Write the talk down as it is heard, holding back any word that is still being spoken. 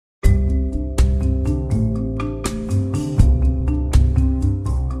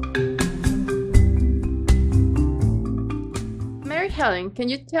Helen, can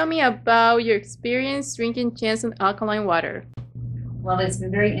you tell me about your experience drinking Chanson alkaline water? Well, it's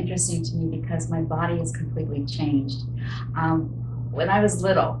been very interesting to me because my body has completely changed. When I was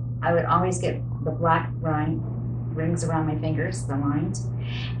little, I would always get the black rings around my fingers, the lines.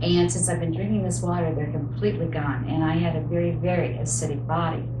 And since I've been drinking this water, they're completely gone. And I had a very, very acidic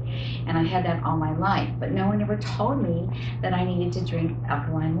body. And I had that all my life. But no one ever told me that I needed to drink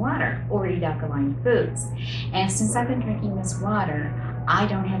alkaline water or eat alkaline foods. And since I've been drinking this water, I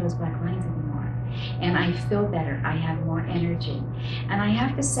don't have those black lines anymore. And I feel better. I have more energy. And I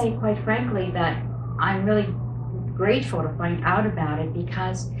have to say, quite frankly, that I'm really grateful to find out about it,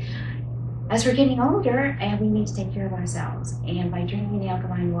 because as we're getting older, and we need to take care of ourselves. And by drinking the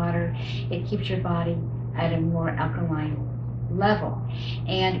alkaline water, it keeps your body at a more alkaline level.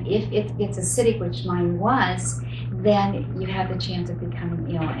 And if it gets acidic, which mine was, then you have the chance of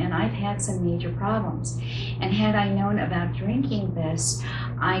becoming ill. And I've had some major problems. And had I known about drinking this,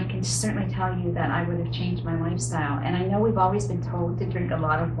 I can certainly tell you that I would have changed my lifestyle. And I know we've always been told to drink a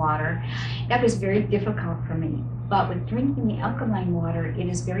lot of water. That was very difficult for me. But with drinking the alkaline water, it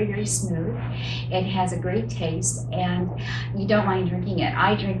is very, very smooth. It has a great taste, and you don't mind drinking it.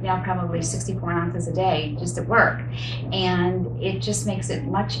 I drink now probably 64 ounces a day just at work, and it just makes it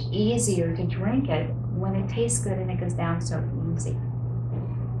much easier to drink it when it tastes good and it goes down so easy.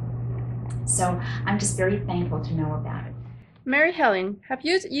 So I'm just very thankful to know about it. Mary Helen, have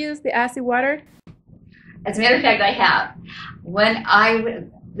you used the acid water? As a matter of fact, I have.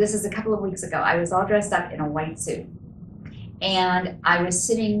 This is a couple of weeks ago. I was all dressed up in a white suit, and I was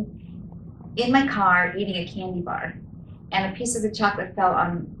sitting in my car eating a candy bar, and a piece of the chocolate fell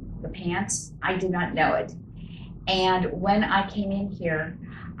on the pants. I did not know it. And when I came in here,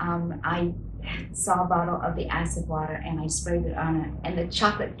 I saw a bottle of the acid water, and I sprayed it on it, and the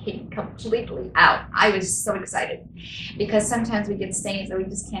chocolate came completely out. I was so excited, because sometimes we get stains and we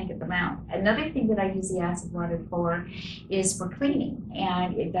just can't get them out. Another thing that I use the acid water for is for cleaning,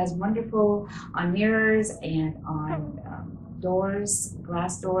 and it does wonderful on mirrors and on doors,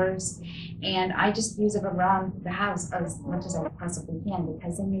 glass doors, and I just use it around the house as much as I possibly can,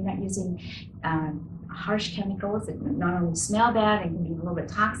 because then you're not using harsh chemicals that not only smell bad and can be a little bit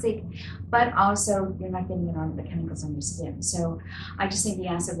toxic, but also you're not getting it on the chemicals on your skin. So I just think the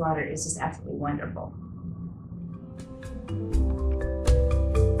acid water is just absolutely wonderful.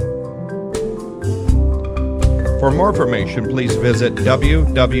 For more information, please visit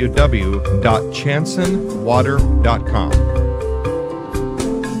www.chansonwater.com.